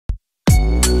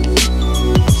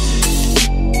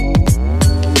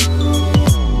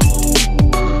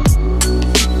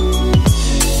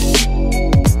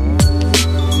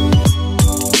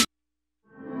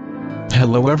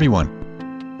Hello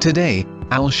everyone. Today,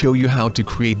 I'll show you how to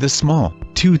create this small,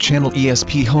 2-channel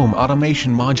ESP home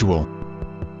automation module.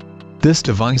 This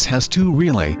device has 2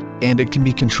 relay, and it can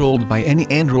be controlled by any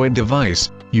Android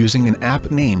device, using an app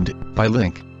named by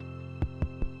Link.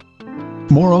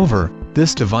 Moreover,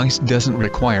 this device doesn't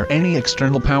require any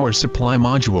external power supply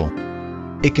module.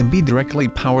 It can be directly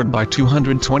powered by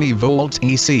 220 volts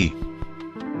AC.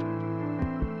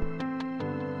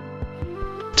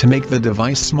 To make the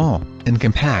device small and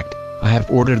compact, I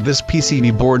have ordered this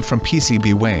PCB board from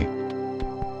PCBWay.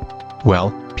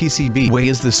 Well, PCBWay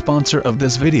is the sponsor of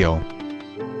this video.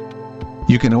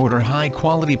 You can order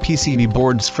high-quality PCB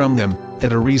boards from them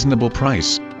at a reasonable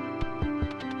price.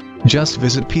 Just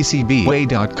visit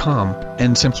PCBWay.com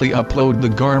and simply upload the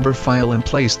Garber file and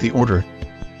place the order.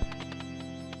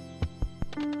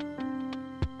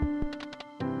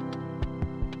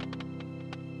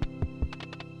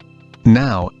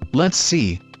 Now, let's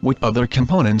see what other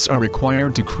components are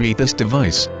required to create this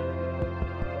device.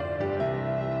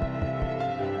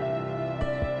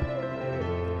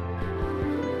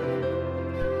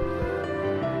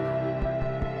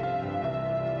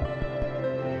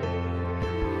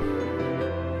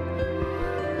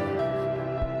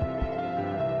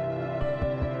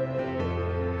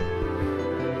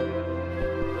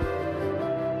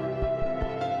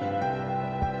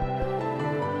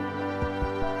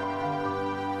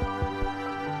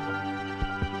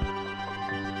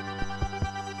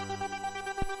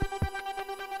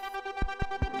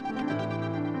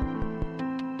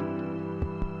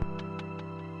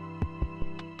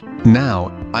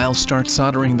 Now, I'll start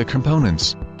soldering the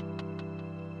components.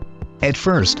 At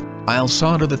first, I'll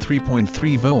solder the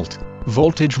 3.3 volt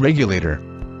voltage regulator.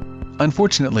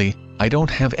 Unfortunately, I don't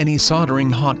have any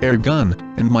soldering hot air gun,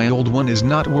 and my old one is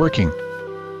not working.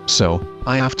 So,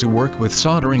 I have to work with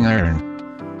soldering iron.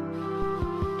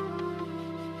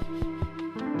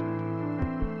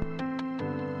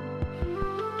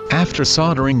 After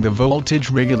soldering the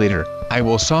voltage regulator, I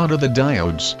will solder the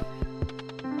diodes.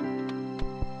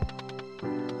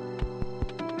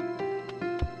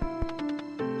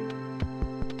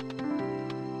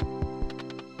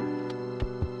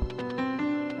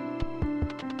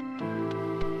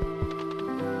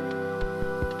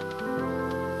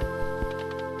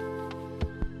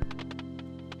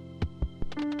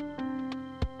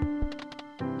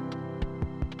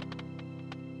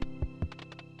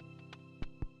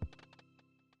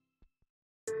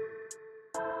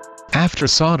 After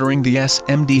soldering the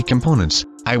SMD components,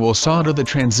 I will solder the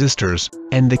transistors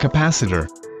and the capacitor.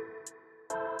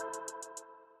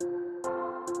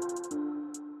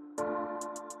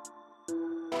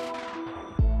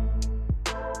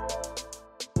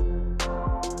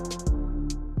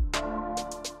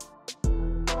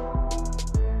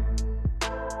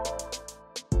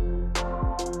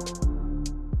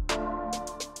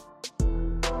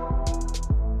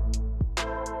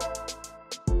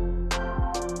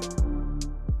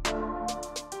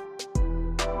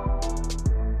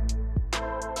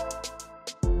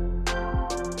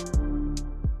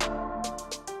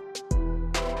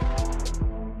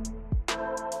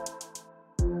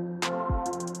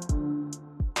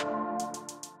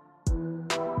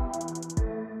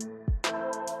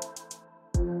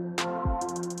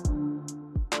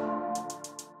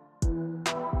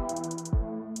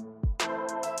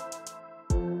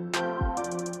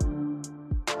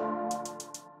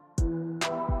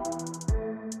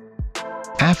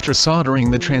 After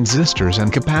soldering the transistors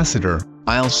and capacitor,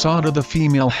 I'll solder the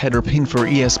female header pin for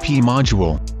ESP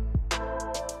module.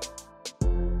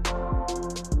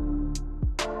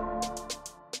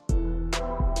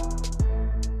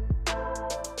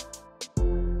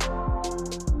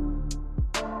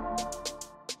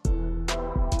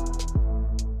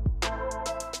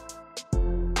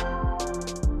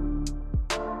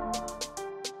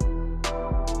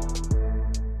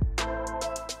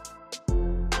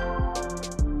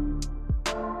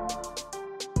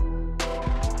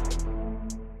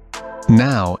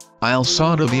 Now, I'll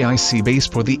solder the IC base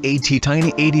for the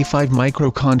AT-Tiny85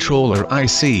 microcontroller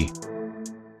IC.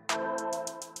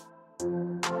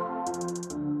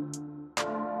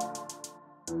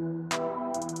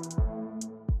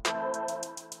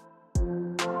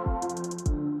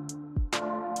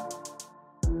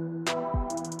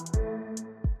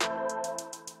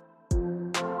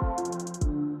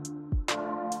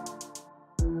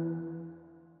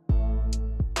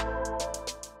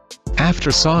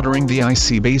 After soldering the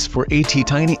IC base for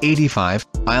AT-Tiny85,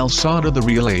 I'll solder the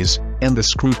relays and the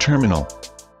screw terminal.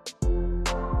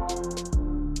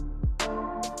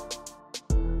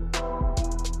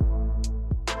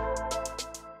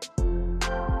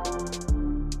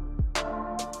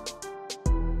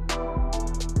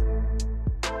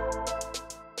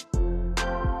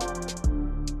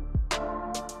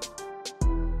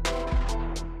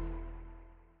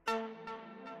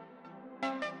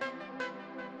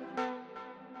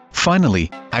 Finally,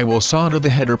 I will solder the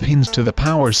header pins to the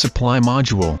power supply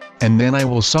module, and then I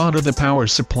will solder the power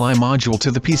supply module to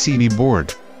the PCB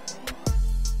board.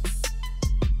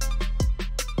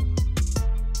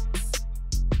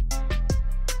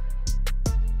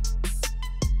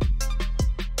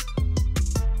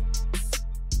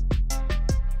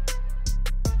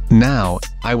 Now,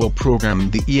 I will program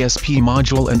the ESP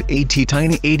module and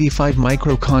ATtiny85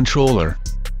 microcontroller.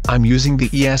 I'm using the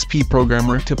ESP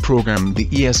programmer to program the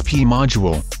ESP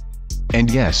module. And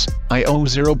yes,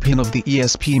 I/O0 pin of the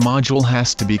ESP module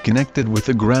has to be connected with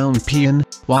the ground pin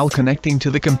while connecting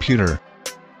to the computer.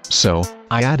 So,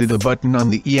 I added a button on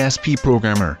the ESP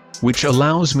programmer, which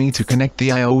allows me to connect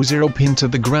the I/O0 pin to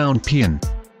the ground pin.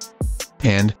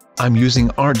 And, I'm using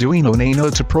Arduino Nano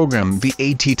to program the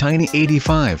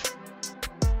ATtiny85.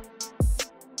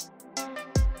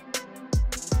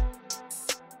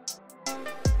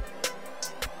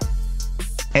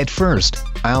 At first,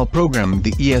 I'll program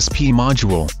the ESP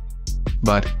module.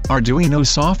 But, Arduino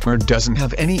software doesn't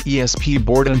have any ESP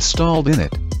board installed in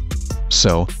it.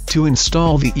 So, to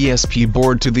install the ESP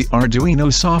board to the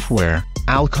Arduino software,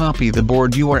 I'll copy the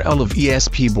board URL of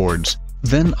ESP boards.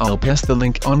 Then I'll paste the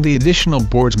link on the additional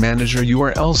boards manager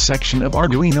URL section of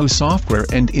Arduino software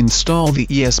and install the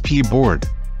ESP board.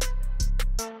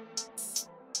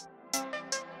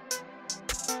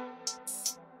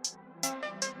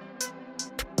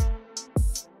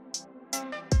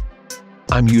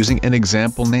 I'm using an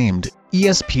example named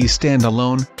ESP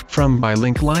Standalone from my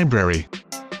link library.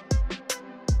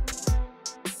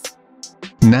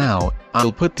 Now,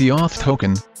 I'll put the auth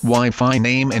token, Wi-Fi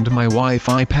name and my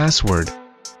Wi-Fi password.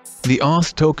 The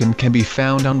auth token can be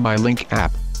found on my link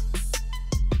app.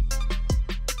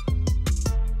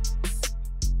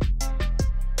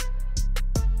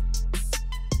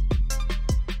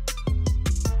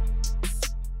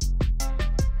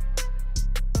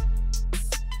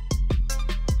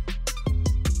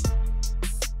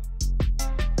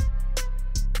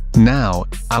 Now,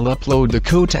 I'll upload the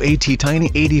code to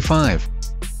ATtiny85.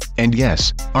 And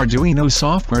yes, Arduino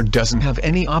software doesn't have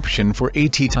any option for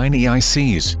ATtiny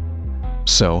ICs.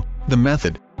 So, the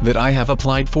method that I have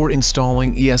applied for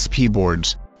installing ESP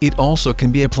boards, it also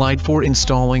can be applied for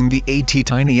installing the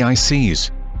ATtiny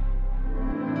ICs.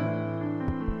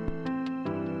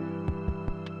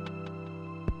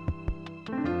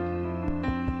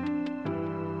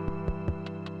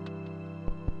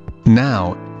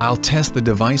 Now, I'll test the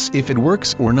device if it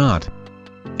works or not.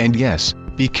 And yes,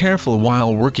 be careful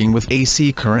while working with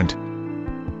AC current.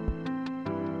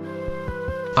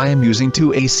 I am using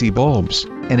two AC bulbs,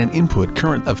 and an input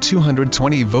current of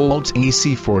 220 volts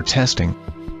AC for testing.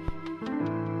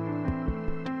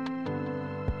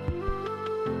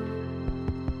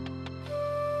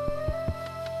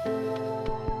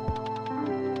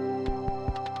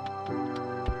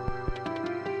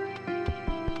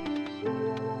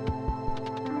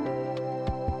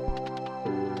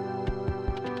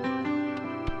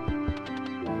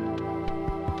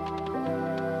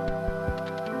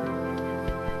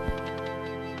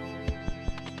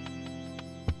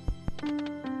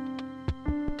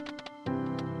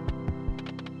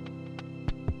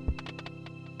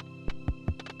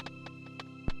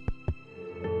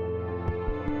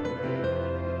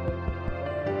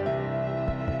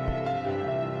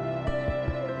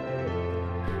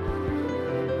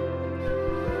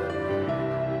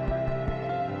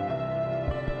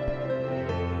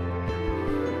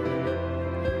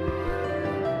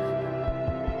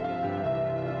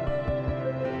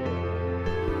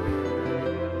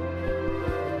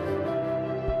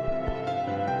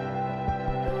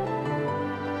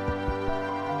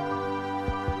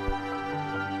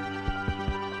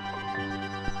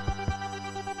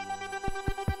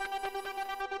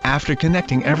 After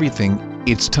connecting everything,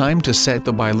 it's time to set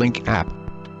the BuyLink app.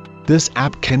 This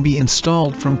app can be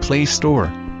installed from Play Store.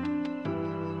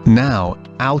 Now,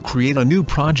 I'll create a new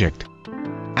project.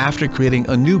 After creating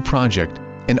a new project,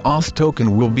 an auth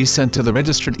token will be sent to the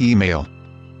registered email.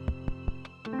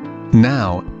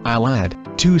 Now, I'll add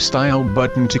toStyle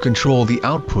button to control the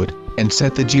output, and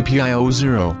set the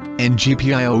GPIO0 and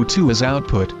GPIO2 as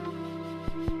output.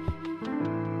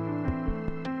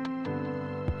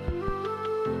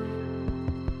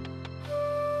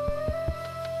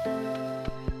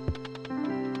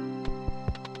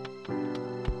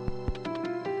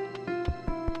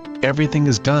 Everything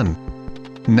is done.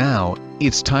 Now,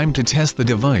 it's time to test the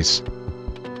device.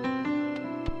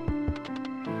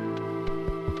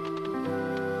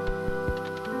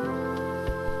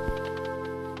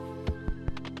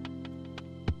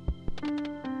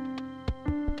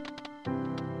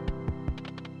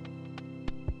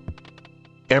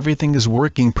 everything is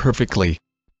working perfectly.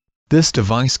 This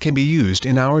device can be used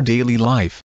in our daily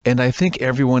life, and I think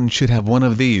everyone should have one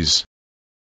of these.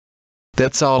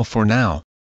 That's all for now.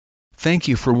 Thank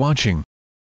you for watching.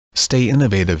 Stay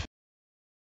innovative.